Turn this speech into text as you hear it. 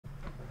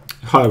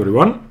Hi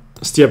everyone,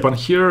 Stepan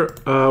here.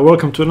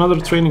 Welcome to another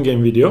training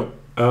game video.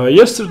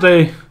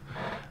 Yesterday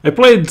I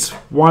played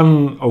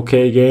one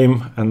okay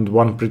game and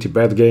one pretty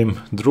bad game,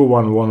 drew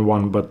one, won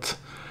one, but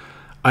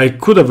I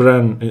could have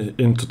ran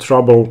into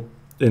trouble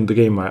in the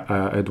game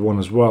I'd won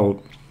as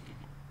well.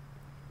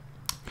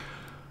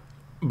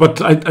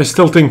 But I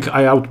still think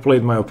I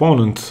outplayed my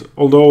opponent,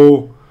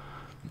 although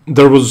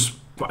there was,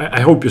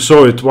 I hope you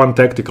saw it, one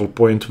tactical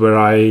point where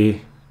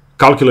I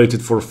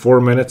calculated for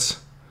 4 minutes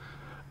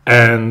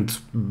and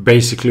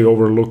basically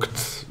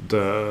overlooked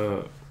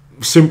the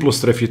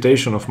simplest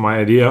refutation of my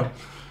idea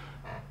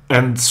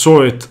and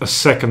saw it a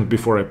second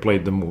before I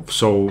played the move.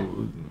 So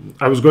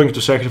I was going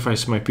to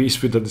sacrifice my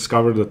piece with the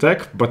discovered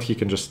attack, but he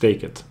can just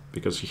take it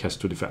because he has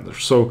two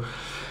defenders. So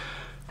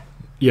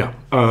yeah,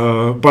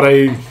 but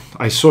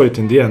I saw it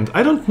in the end.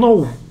 I don't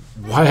know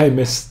why I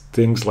missed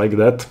things like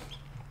that.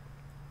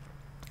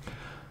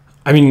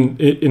 I mean,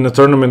 in a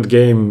tournament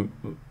game,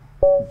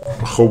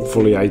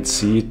 hopefully I'd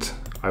see it.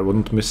 I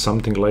wouldn't miss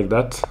something like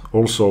that.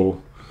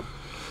 Also,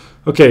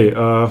 okay,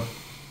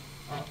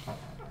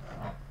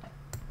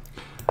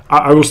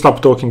 I will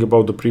stop talking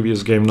about the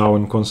previous game now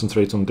and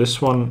concentrate on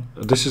this one.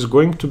 This is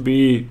going to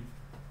be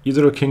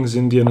either a King's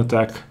Indian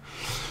attack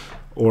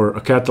or a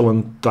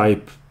Catalan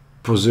type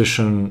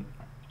position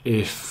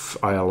if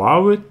I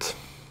allow it.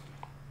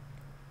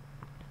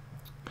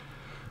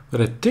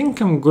 But I think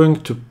I'm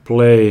going to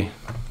play...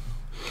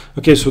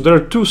 Okay, so there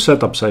are two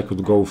setups I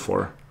could go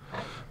for.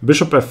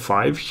 Bishop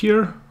f5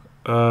 here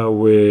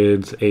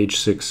with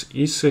h6,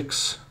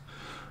 e6,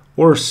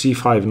 or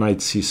c5, knight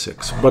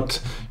c6.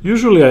 But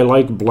usually I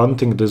like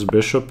blunting this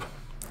bishop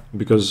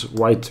because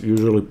white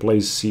usually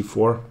plays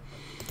c4.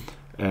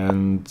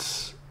 And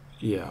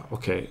yeah,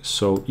 okay,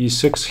 so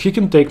e6. He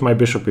can take my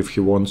bishop if he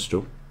wants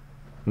to.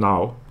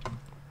 Now,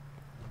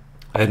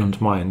 I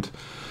don't mind.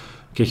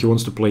 Okay, he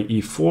wants to play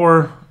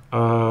e4.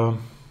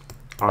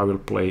 I will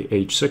play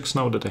h6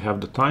 now that I have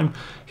the time.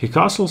 He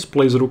castles,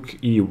 plays rook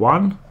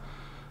e1,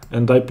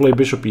 and I play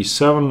bishop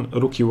e7,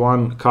 rook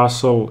e1,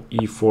 castle,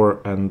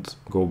 e4, and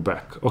go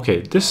back.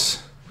 Okay,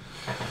 this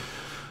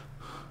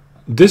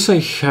I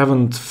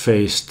haven't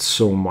faced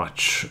so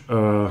much.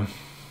 Now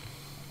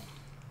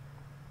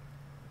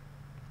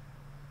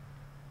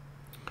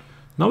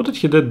that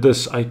he did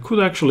this, I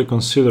could actually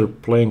consider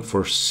playing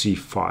for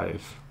c5.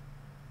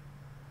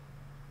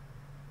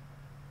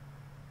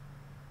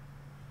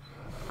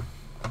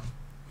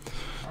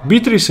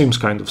 b3 seems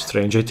kind of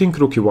strange. I think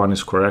rook e1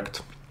 is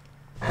correct.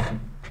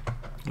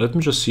 Let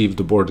me just see if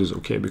the board is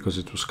okay, because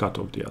it was cut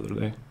off the other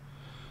day.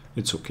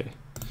 It's okay.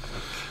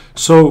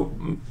 So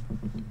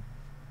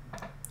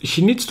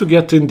he needs to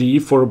get in the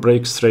e4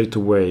 break straight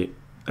away,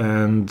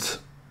 and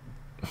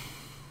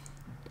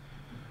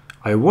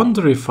I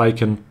wonder if I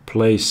can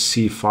play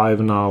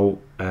c5 now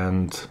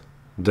and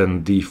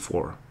then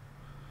d4.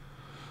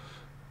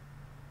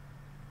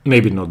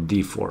 Maybe not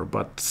d4,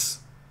 but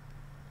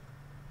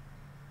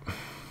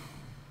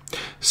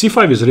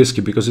c5 is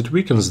risky because it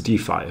weakens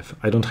d5.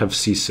 I don't have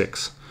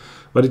c6,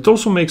 but it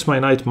also makes my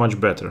knight much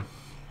better.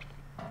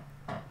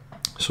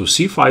 So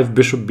c5,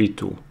 bishop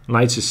b2,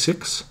 knight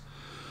c6.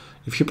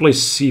 If he plays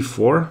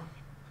c4,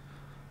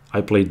 I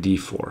play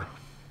d4.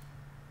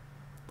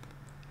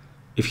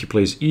 If he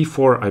plays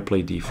e4, I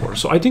play d4.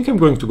 So I think I'm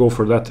going to go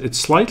for that. It's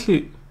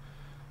slightly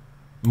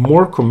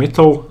more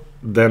committal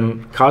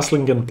than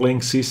castling and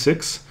playing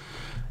c6,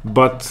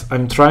 but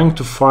I'm trying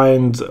to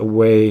find a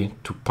way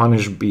to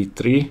punish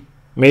b3.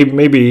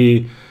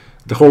 Maybe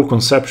the whole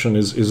conception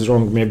is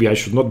wrong. Maybe I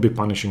should not be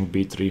punishing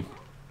b3.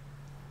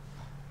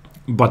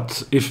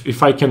 But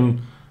if I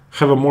can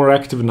have a more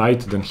active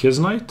knight than his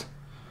knight,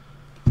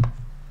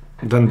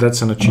 then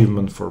that's an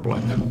achievement for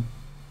black.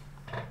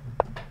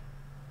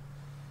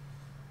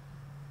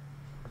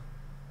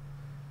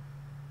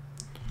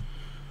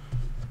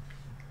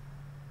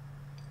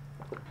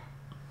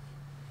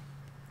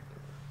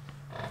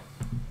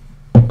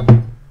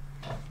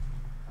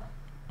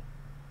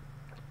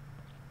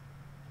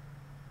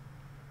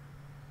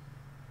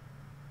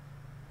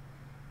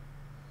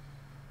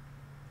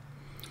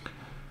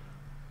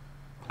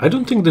 I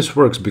don't think this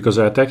works because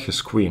I attack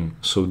his queen.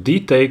 So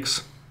d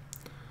takes,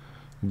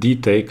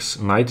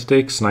 knight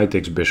takes,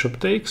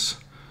 bishop takes.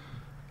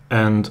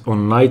 And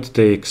on knight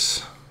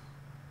takes,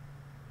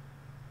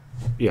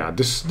 yeah,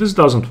 this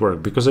doesn't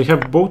work because I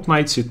have both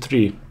knight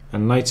c3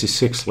 and knight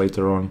c6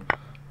 later on.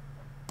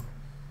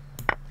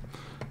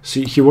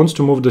 See, he wants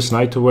to move this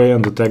knight away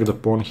and attack the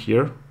pawn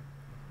here.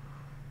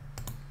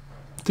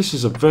 This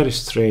is a very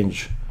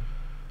strange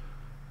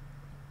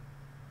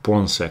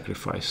pawn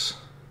sacrifice.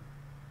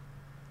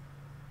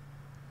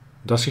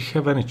 Does he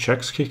have any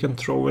checks he can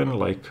throw in,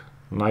 like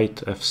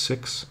knight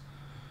f6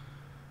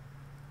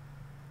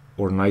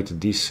 or knight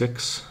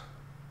d6?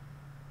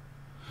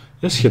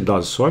 Yes, he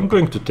does. So I'm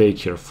going to take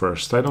here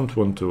first. I don't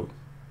want to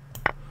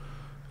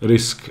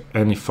risk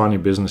any funny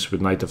business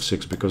with knight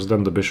f6 because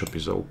then the bishop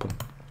is open.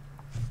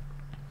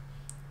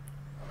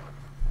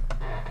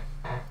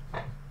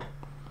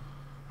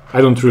 I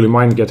don't really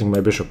mind getting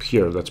my bishop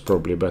here. That's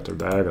probably a better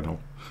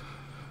diagonal.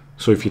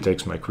 So if he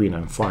takes my queen,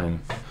 I'm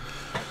fine.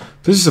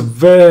 This is a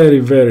very,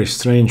 very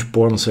strange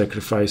pawn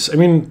sacrifice. I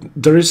mean,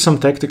 there is some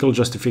tactical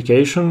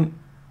justification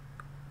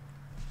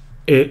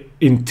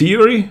in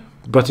theory,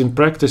 but in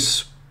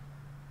practice,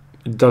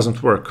 it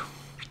doesn't work.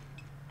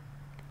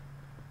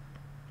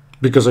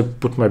 Because I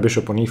put my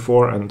bishop on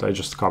e4 and I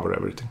just cover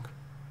everything.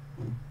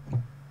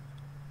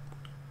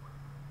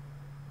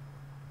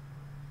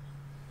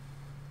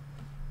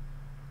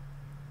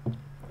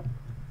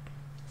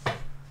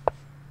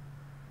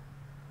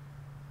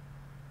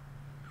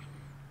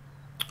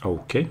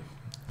 Okay,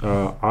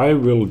 I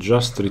will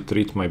just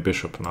retreat my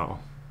bishop now.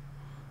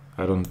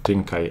 I don't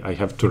think I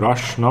have to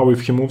rush. Now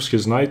if he moves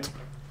his knight,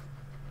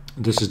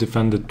 this is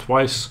defended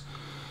twice.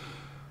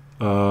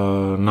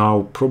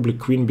 Now probably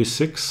queen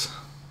b6.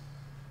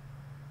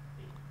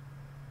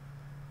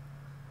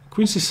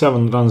 Queen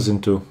c7 runs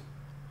into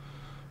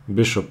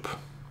bishop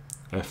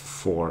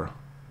f4.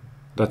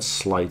 That's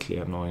slightly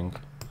annoying.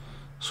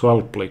 So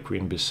I'll play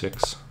queen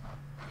b6.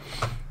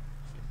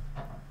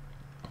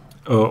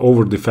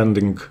 Over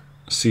defending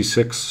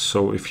c6,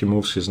 so if he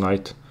moves his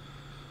knight,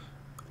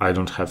 I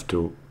don't have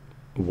to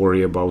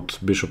worry about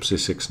bishop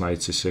c6, knight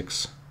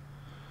c6,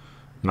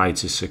 knight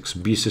c6,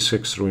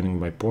 bc6, ruining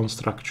my pawn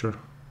structure.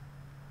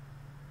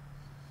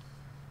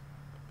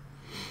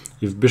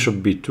 If bishop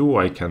b2,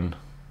 I can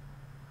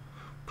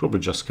probably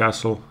just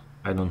castle.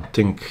 I don't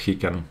think he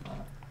can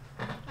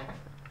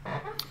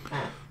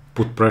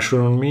put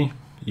pressure on me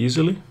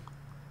easily.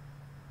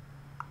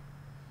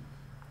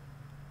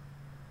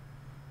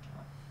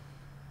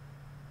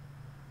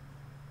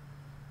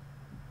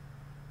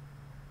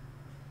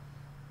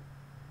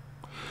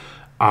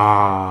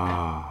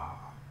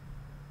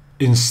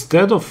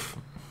 Instead of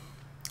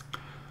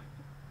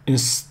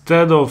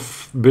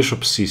bishop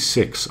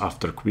c6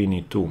 after queen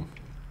e2,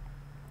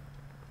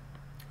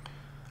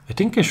 I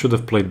think I should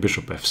have played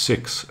bishop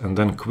f6 and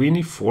then queen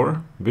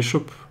e4,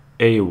 bishop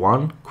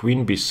a1,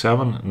 queen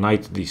b7,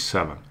 knight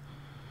d7,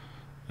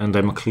 and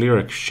I'm a clear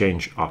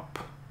exchange up.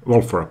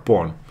 Well, for a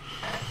pawn,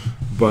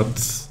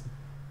 but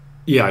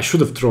yeah, I should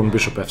have thrown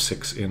bishop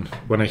f6 in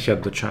when I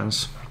had the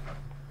chance.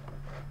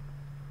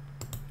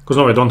 Because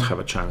now I don't have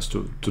a chance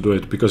to do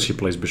it because he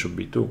plays bishop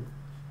b2.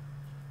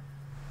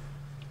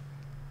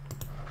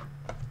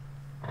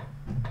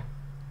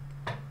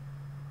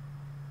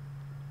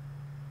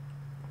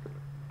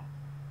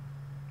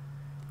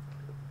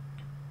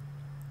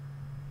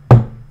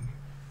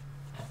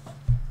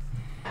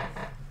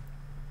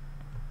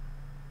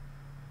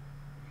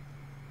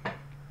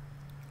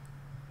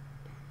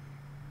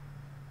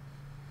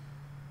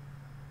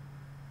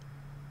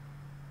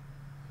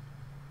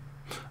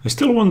 I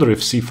still wonder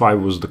if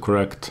c5 was the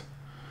correct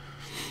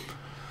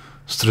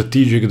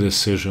strategic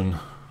decision.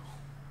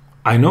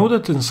 I know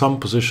that in some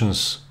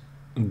positions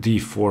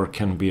d4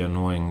 can be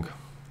annoying.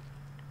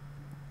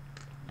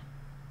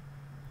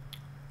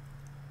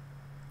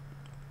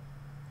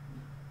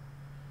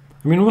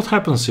 I mean, what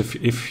happens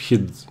if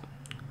he'd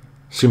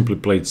simply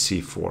played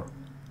c4?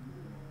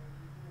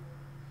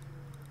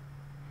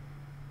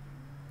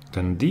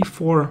 Then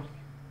d4.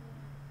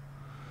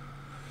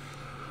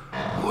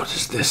 What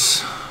is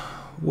this?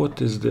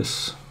 What is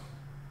this?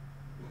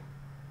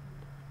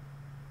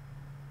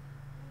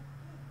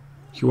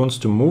 He wants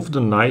to move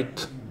the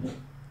knight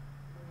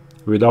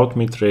without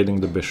me trading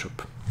the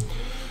bishop.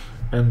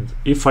 And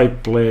if I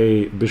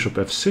play bishop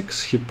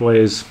f6, he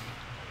plays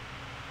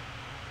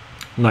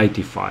knight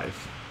e5.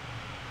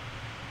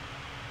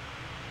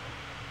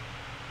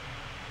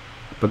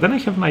 But then I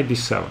have knight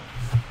d7,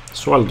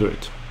 so I'll do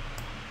it.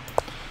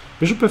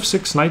 Bishop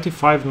f6, knight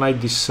e5,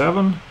 knight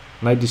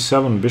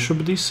d7, bishop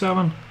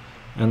d7,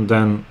 and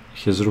then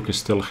his rook is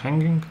still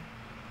hanging.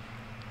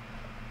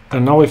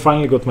 And now I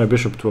finally got my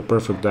bishop to a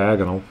perfect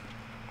diagonal.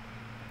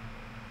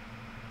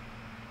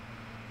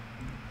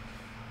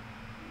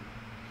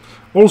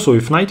 Also,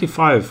 if knight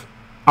e5...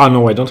 Ah,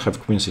 no, I don't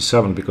have queen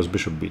c7 because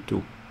bishop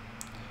b2.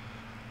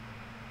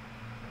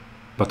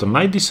 But on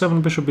knight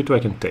d7, bishop b2 I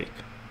can take.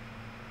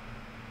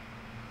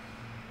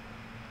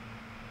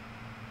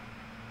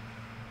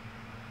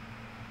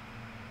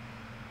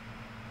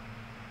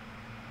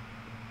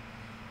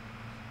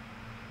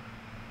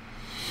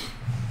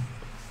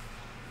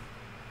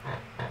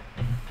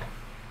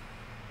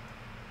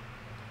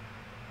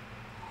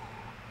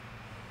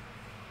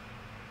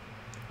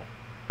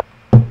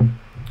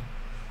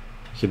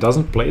 He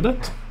doesn't play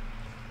that?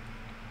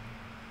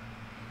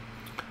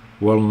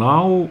 Well,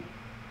 now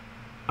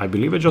I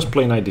believe I just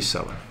play knight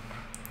d7.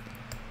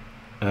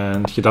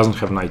 And he doesn't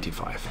have knight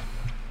e5.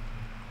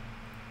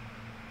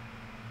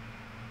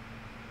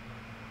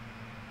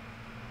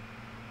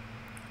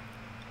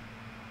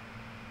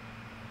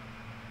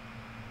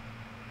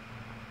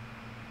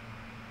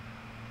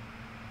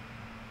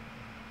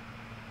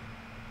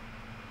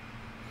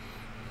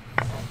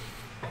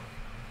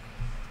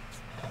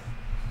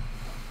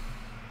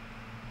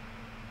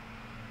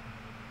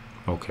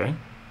 Okay.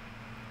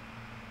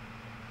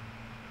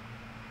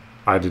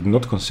 I did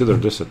not consider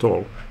this at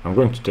all. I'm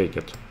going to take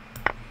it.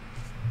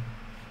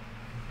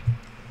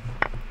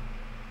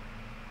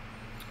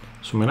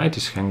 So my knight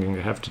is hanging,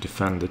 I have to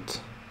defend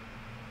it.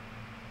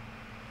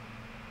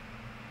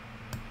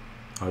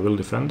 I will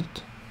defend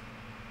it.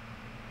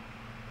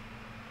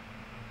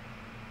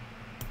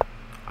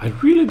 I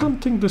really don't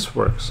think this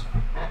works.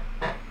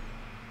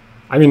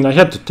 I mean, I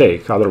had to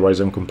take, otherwise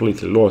I'm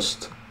completely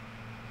lost.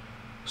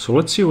 So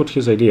let's see what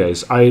his idea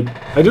is. I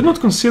did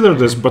not consider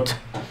this,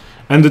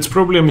 and it's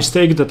probably a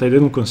mistake that I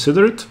didn't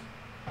consider it,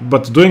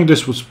 but doing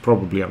this was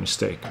probably a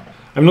mistake.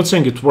 I'm not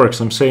saying it works,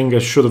 I'm saying I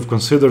should have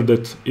considered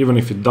it even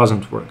if it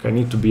doesn't work. I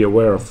need to be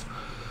aware of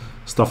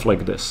stuff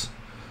like this.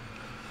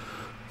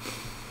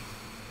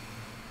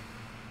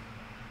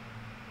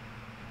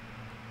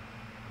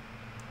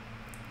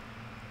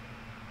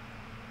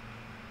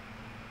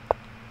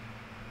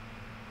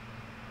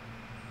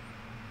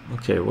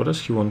 Okay, what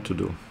does he want to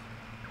do?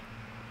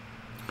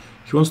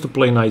 He wants to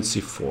play knight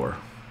c4.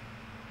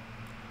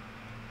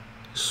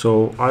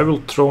 So I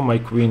will throw my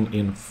queen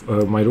in,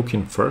 my rook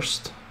in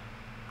first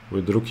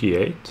with rook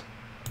e8,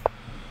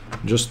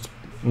 just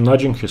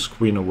nudging his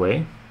queen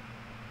away.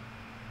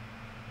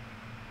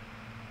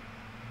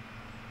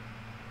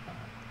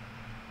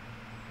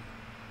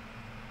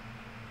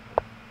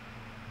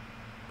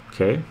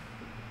 Okay.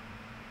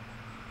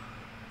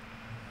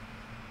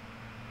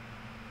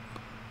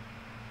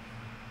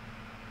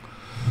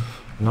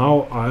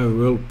 Now I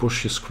will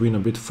push his queen a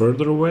bit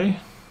further away.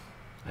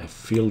 I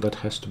feel that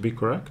has to be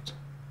correct.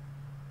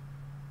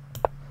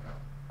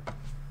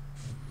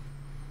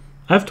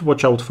 I have to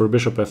watch out for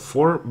bishop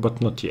f4,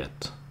 but not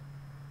yet.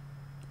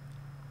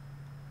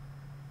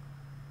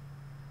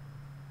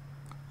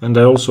 And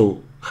I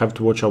also have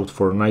to watch out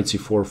for knight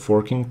c4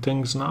 forking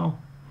things now.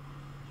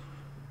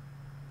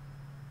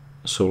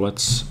 So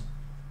let's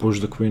push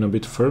the queen a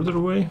bit further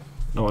away.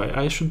 No,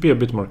 I should be a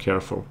bit more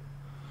careful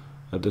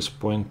at this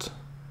point.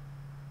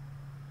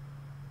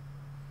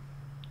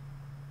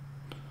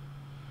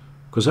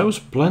 Because I was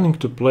planning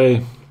to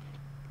play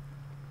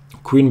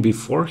queen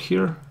b4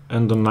 here,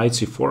 and on knight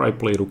c4 I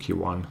play rook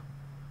e1,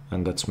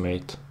 and that's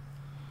mate.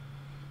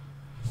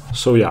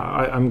 So yeah,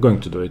 I'm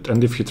going to do it,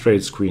 and if he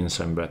trades queens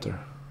I'm better.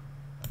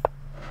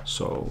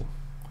 So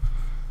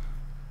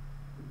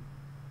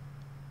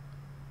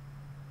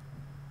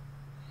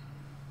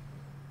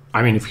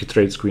I mean, if he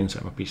trades queens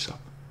I'm a piece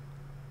up.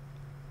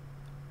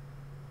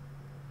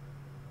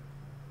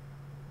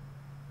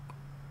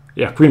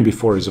 Yeah, queen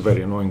b4 is a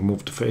very annoying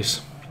move to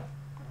face.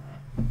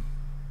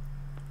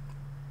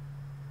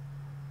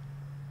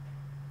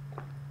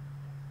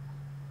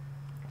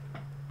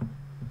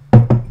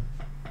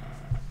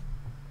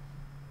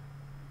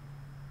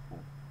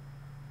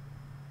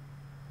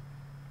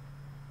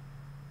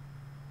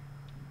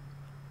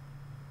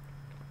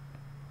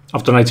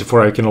 After knight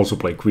c4 I can also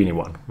play queen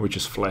e1, which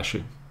is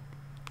flashy.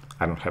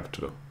 I don't have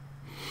to.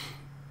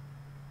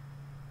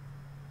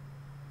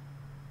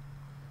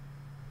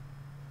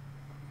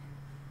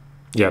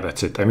 Yeah,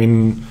 that's it. I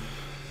mean,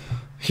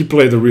 he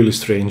played a really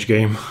strange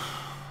game.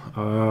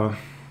 I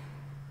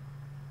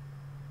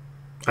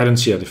don't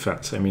see a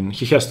defense. I mean,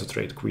 he has to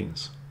trade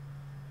queens.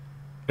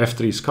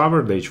 f3 is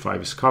covered,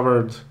 h5 is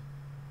covered.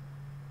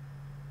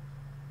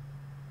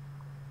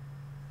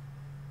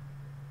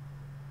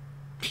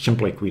 He can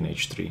play queen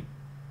h3,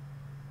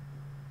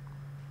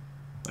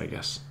 I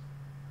guess.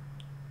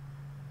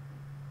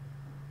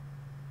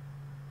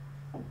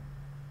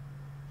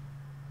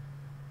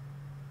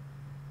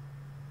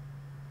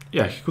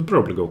 Yeah, he could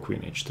probably go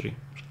queen h3.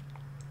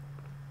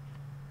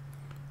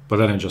 But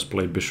then I just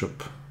play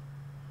bishop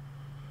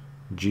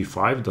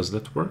g5. Does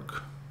that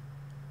work?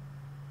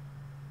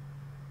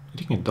 I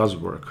think it does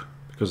work,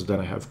 because then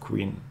I have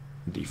queen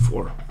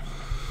d4.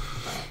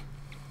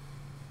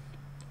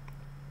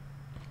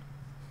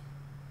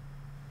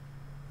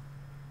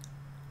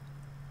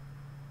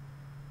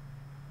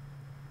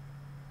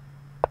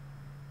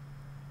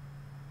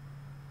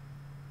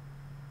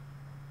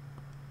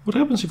 What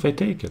happens if I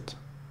take it?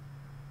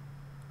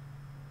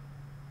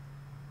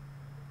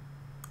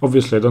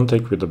 Obviously I don't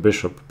take with the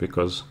bishop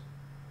because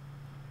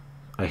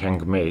I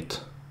hang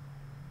mate.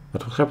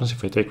 But what happens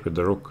if I take with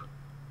the rook?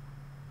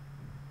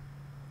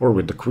 Or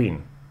with the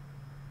queen?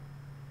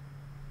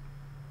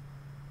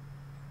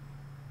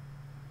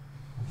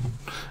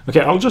 Okay,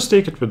 I'll just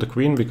take it with the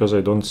queen because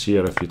I don't see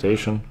a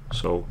refutation,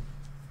 so...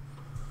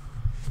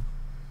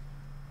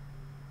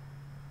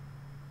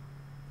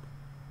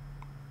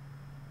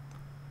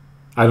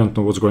 I don't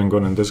know what's going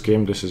on in this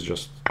game, this is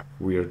just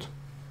weird.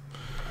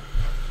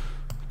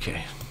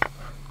 Okay.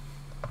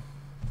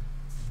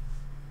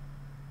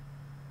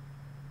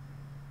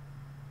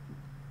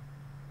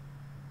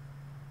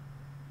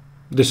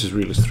 This is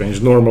really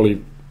strange.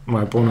 Normally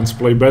my opponents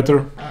play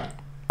better.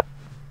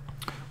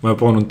 My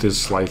opponent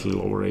is slightly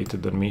lower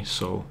rated than me,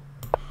 so...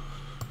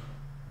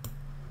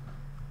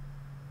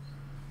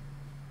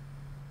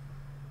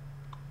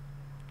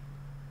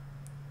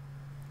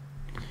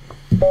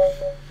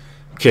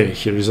 Okay,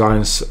 he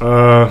resigns.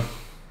 Okay,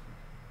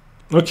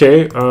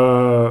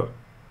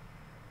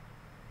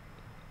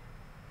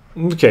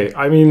 okay,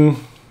 I mean...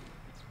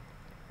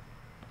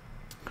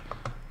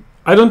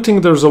 I don't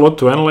think there's a lot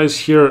to analyze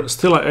here.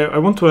 Still, I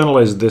want to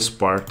analyze this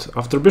part.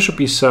 After bishop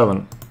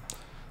e7,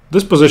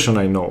 this position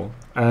I know,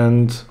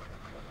 and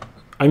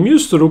I'm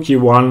used to rook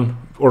e1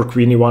 or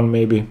queen e1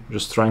 maybe,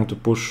 just trying to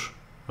push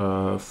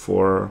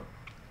for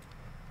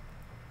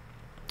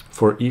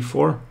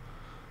e4.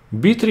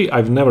 b3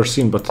 I've never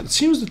seen, but it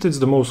seems that it's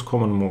the most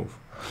common move.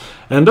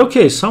 And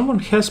okay, someone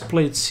has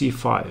played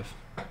c5.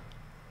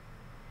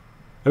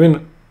 I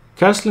mean,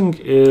 castling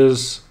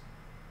is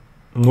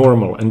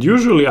normal, and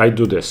usually I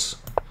do this.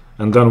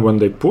 And then when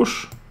they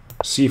push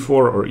c4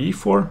 or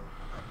e4,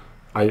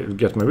 I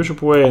get my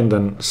bishop away, and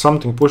then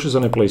something pushes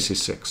and I play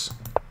c6.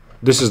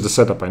 This is the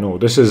setup I know.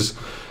 This is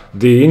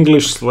the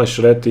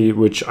English/Reti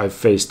which I've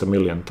faced a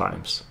million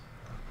times.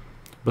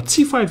 But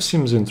c5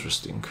 seems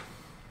interesting.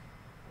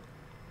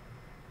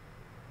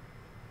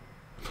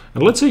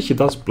 And let's say he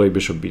does play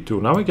bishop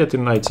b2. Now I get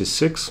in knight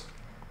c6.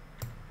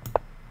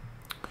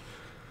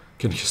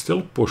 Can he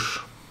still push?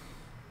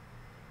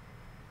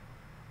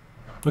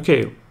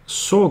 Okay,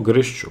 so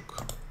Grishchuk.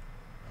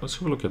 Let's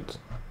have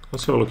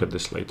a look at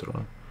this later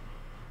on.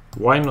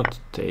 Why not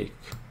take?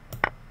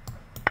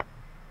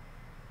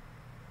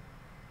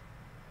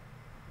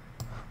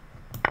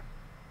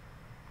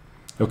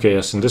 Okay,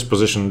 yes, in this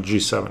position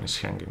g7 is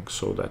hanging,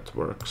 so that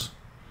works.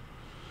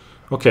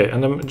 Okay,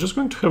 and I'm just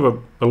going to have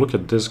a look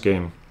at this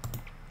game.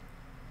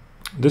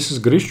 This is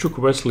Grishchuk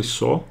Wesley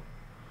So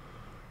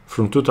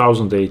from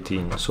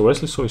 2018. So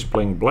Wesley So is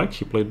playing black.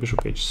 He played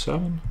bishop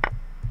h7.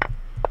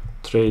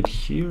 Trade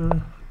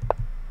here.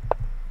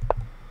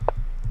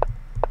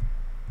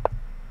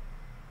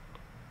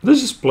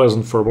 This is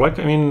pleasant for black.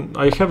 I mean,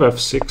 I have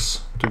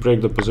f6 to break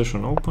the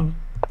position open.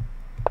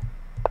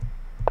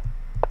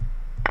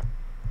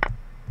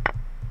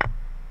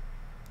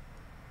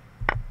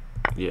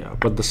 Yeah,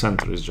 but the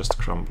center is just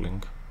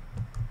crumbling.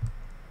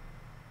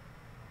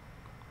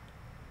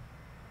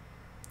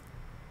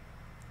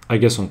 I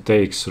guess on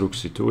takes, rook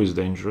c2 is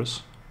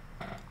dangerous.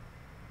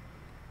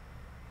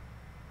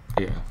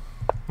 Yeah,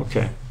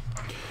 okay.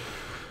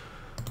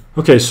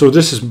 Okay, so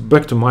this is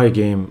back to my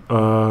game.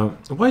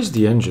 Why is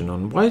the engine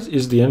on? Why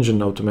is the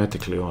engine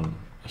automatically on?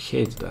 I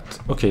hate that.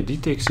 Okay, d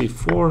takes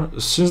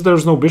e4. Since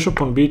there's no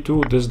bishop on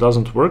b2, this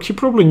doesn't work. He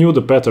probably knew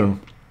the pattern.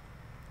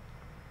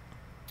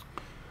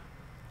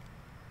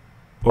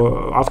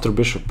 After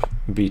bishop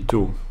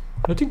b2.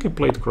 I think I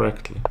played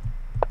correctly.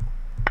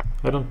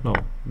 I don't know.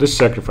 This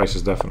sacrifice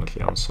is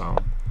definitely unsound.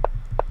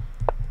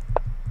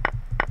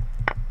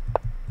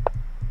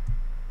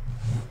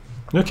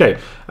 Okay,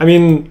 I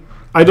mean,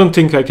 I don't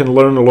think I can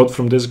learn a lot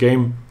from this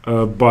game,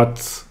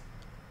 but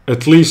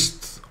at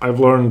least I've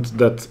learned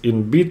that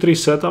in b3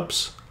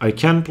 setups I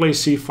can play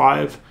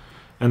c5,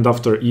 and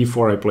after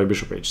e4 I play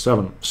bishop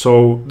h7.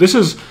 So this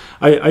is,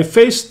 I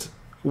faced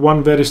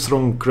one very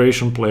strong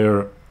Croatian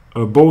player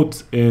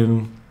both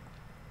in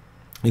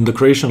the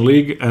Croatian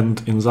League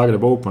and in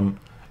Zagreb Open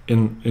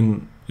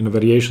in a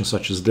variation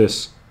such as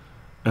this,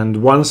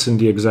 and once in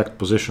the exact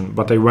position,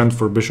 but I went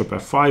for bishop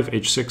f5,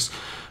 h6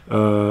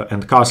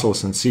 and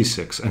castles and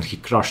c6, and he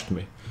crushed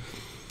me.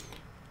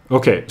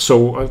 Okay,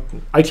 so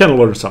I can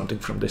learn something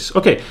from this.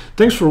 Okay,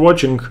 thanks for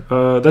watching.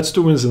 That's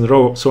 2 wins in a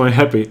row, so I'm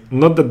happy.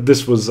 Not that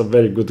this was a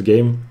very good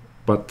game,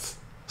 but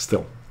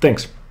still,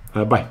 thanks.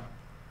 Bye.